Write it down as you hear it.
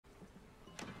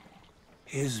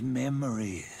His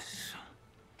memories.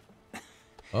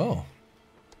 Oh.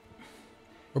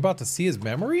 We're about to see his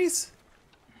memories?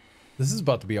 This is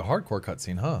about to be a hardcore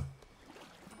cutscene, huh?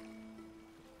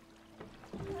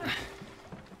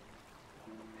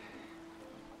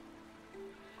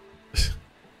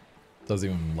 Doesn't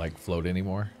even like float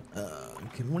anymore.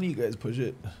 Can one of you guys push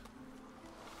it?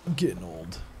 I'm getting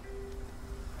old.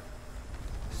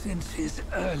 Since his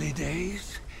early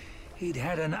days, he'd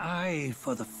had an eye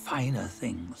for the finer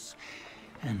things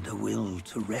and a will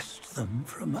to wrest them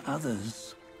from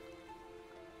others.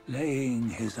 Laying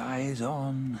his eyes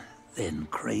on, then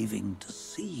craving to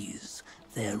seize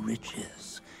their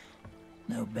riches.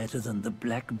 No better than the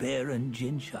black bear and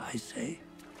Jinch, I say.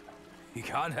 You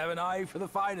can't have an eye for the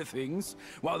finer things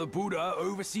while the Buddha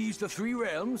oversees the three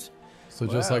realms. So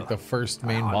just like the first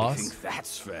main boss? I think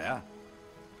that's fair.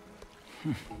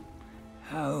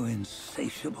 How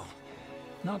insatiable.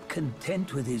 Not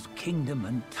content with his kingdom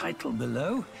and title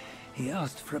below, he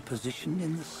asked for a position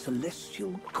in the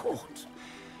celestial court.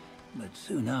 But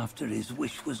soon after his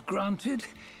wish was granted,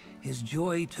 his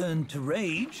joy turned to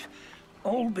rage,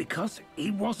 all because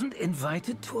he wasn't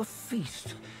invited to a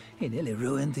feast. He nearly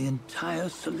ruined the entire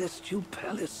celestial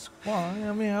palace. Well,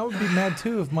 I mean, I would be mad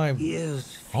too if my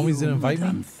Years homies didn't invite me.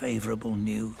 Unfavorable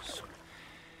news.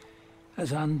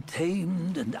 As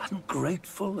untamed and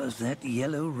ungrateful as that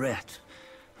yellow rat.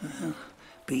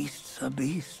 Beasts are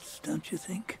beasts, don't you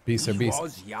think? Beasts are beasts. He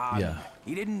was young. Yeah.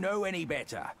 He didn't know any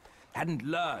better. Hadn't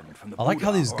learned from the I like how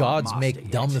Buddha these or gods master make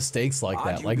yet. dumb mistakes like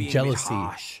Aren't that, you like being a bit jealousy.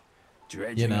 harsh?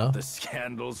 Dredging You know? up the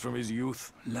scandals from his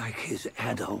youth. Like his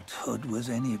adulthood was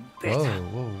any Whoa, better.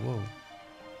 whoa.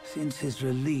 Since his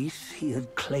release, he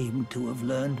had claimed to have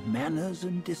learned manners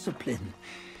and discipline.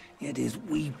 Yet his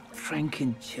weak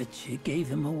Frankenchurch gave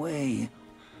him away.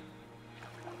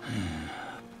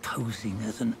 Posing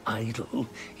as an idol,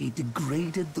 he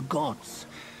degraded the gods.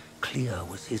 Clear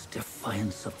was his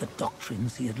defiance of the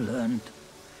doctrines he had learned.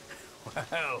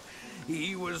 Well,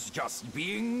 he was just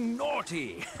being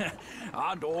naughty.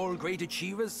 Aren't all great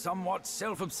achievers somewhat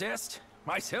self-obsessed?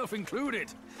 Myself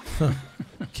included.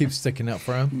 Keep sticking up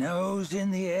for him. Nose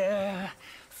in the air,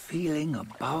 feeling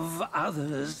above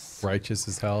others. Righteous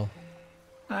as hell.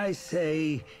 I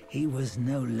say he was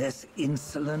no less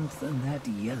insolent than that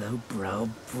yellow-browed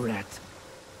brat.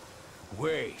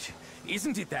 Wait,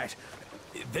 isn't it that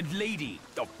lady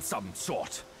of some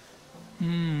sort?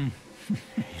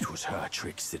 It was her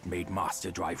tricks that made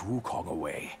Master drive Wukong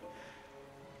away.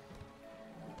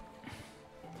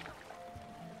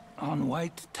 On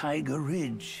White Tiger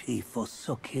Ridge, he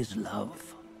forsook his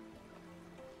love.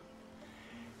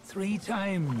 3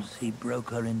 times he broke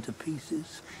her into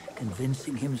pieces,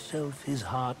 convincing himself his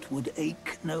heart would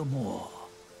ache no more.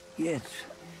 Yet,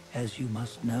 as you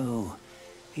must know,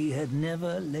 he had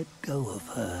never let go of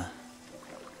her.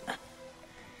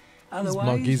 Otherwise,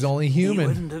 monkey's only human. He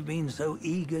wouldn't have been so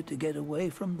eager to get away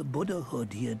from the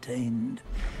Buddhahood he attained.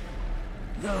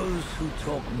 Those who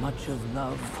talk much of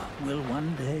love will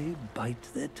one day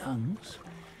bite their tongues.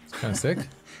 It's kind of sick.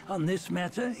 On this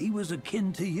matter, he was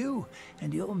akin to you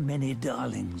and your many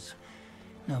darlings.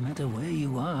 No matter where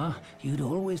you are, you'd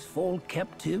always fall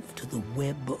captive to the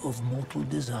web of mortal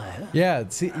desire. Yeah,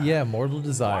 yeah, mortal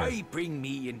desire. Why bring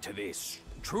me into this?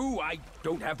 True, I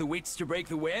don't have the wits to break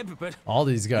the web, but All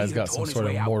these guys he got had some torn his sort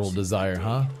of way out mortal since desire, that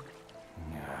huh?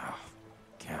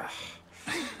 day.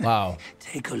 Wow.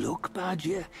 Take a look,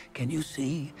 Bajia. Can you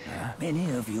see?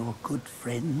 Many of your good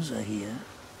friends are here.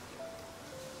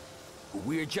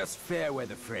 We're just fair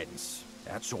weather friends,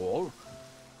 that's all.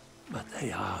 But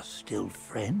they are still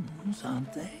friends,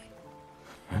 aren't they?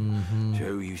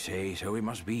 So you say, so it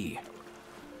must be.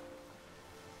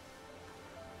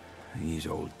 These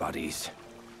old buddies.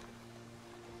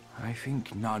 I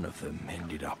think none of them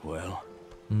ended up well.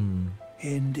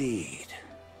 Indeed.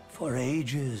 For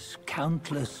ages,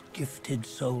 countless gifted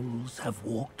souls have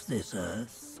walked this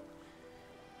earth.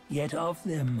 Yet of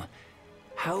them,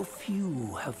 how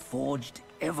few have forged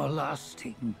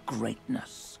everlasting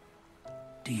greatness?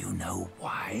 Do you know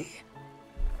why?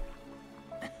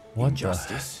 What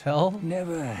Injustice. the hell?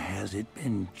 Never has it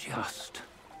been just.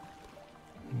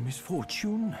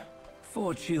 Misfortune?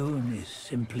 Fortune is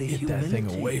simply Get that thing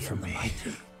humility away in from the me.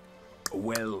 mighty.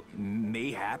 Well,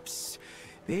 mayhaps.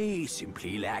 They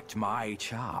simply lacked my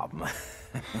charm.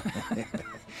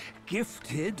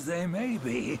 Gifted they may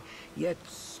be, yet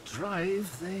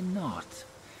strive they not.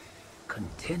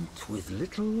 Content with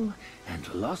little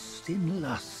and lost in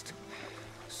lust.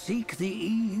 Seek the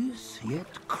ease,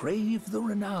 yet crave the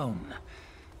renown.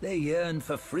 They yearn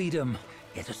for freedom,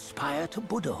 yet aspire to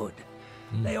Buddhahood.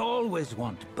 They always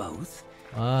want both,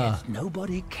 Yet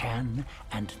nobody can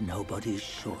and nobody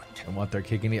should. And what they're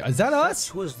kicking it. Is that us?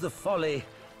 Such was the folly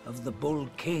of the Bull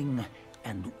King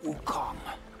and Wukong.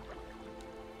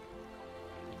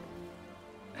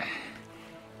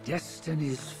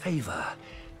 Destiny's favor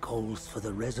calls for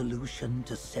the resolution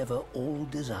to sever all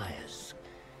desires.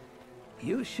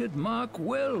 You should mark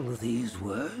well these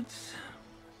words.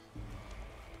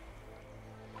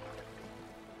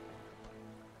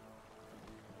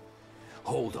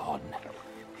 Hold on.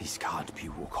 This can't be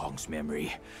Wukong's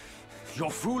memory.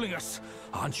 You're fooling us,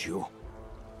 aren't you?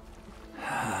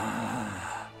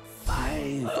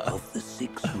 5 of the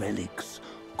 6 relics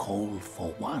call for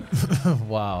one.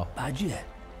 Wow. Badger,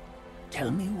 tell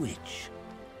me which.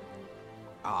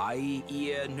 Eye,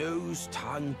 ear, nose,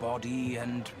 tongue, body,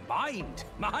 and mind.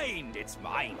 Mind, it's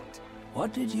mind.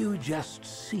 What did you just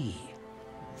see?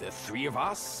 The 3 of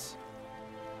us?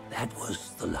 That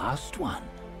was the last one.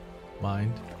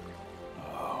 Mind.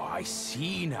 Oh, I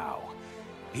see now.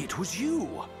 It was you.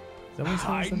 Is that what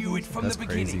I someone knew said? it from That's the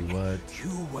crazy. beginning. What?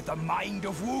 You were the mind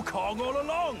of Wukong all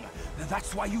along.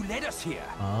 That's why you led us here.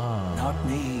 Ah. Not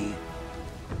me.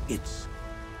 It's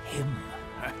him.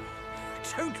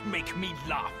 Don't make me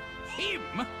laugh. Him?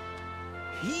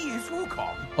 He is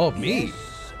Wukong. Oh, me. Yes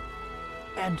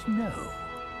and no.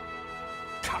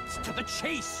 Cut to the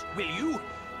chase, will you?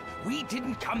 We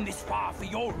didn't come this far for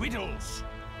your riddles.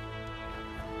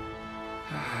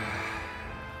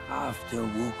 After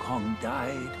Wukong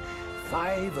died,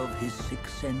 5 of his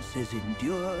 6 senses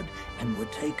endured and were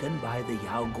taken by the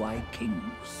Yaoguai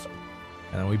kings.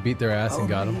 And then we beat their ass and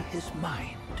got Only him. his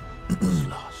mind was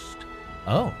lost.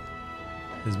 Oh.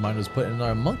 His mind was put in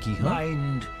our monkey, huh?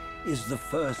 Mind is the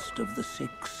first of the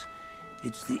 6.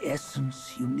 It's the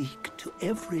essence unique to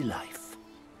every life.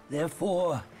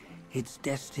 Therefore, it's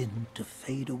destined to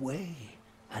fade away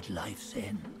at life's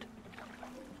end.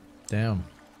 Damn.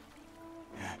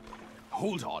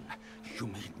 Hold on. You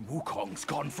mean Wukong's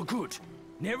gone for good?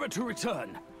 Never to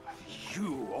return?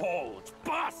 You old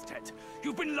bastard!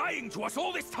 You've been lying to us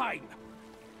all this time!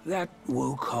 That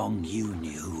Wukong you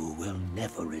knew will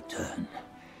never return.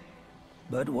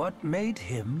 But what made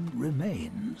him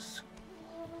remains.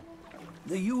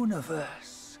 The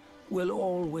universe will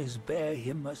always bear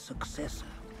him a successor.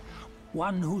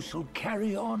 One who shall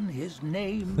carry on his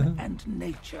name and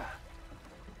nature.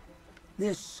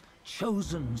 This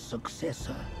chosen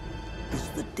successor is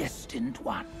the destined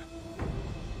one.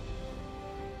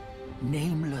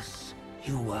 Nameless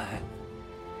you were,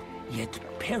 yet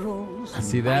perils and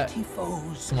See that? mighty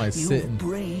foes Somebody's you sitting.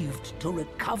 braved to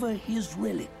recover his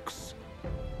relics.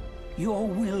 Your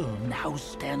will now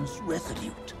stands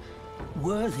resolute,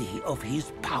 worthy of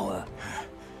his power.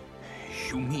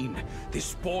 You mean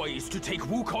this boy is to take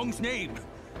Wukong's name?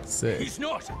 Sick. He's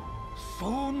not.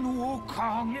 Soon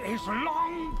Wukong is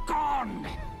long gone.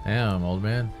 Damn, old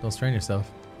man. Don't strain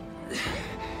yourself.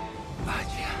 But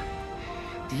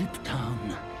deep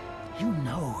down, you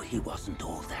know he wasn't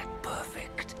all that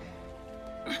perfect.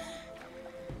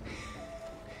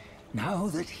 Now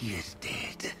that he is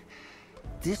dead,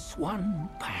 this one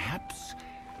perhaps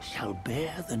shall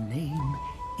bear the name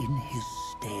in his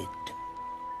stead.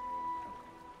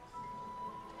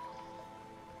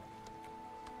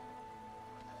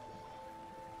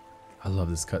 I love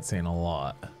this cutscene a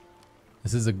lot.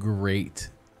 This is a great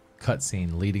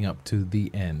cutscene leading up to the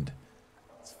end.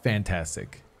 It's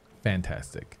fantastic.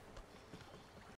 Fantastic.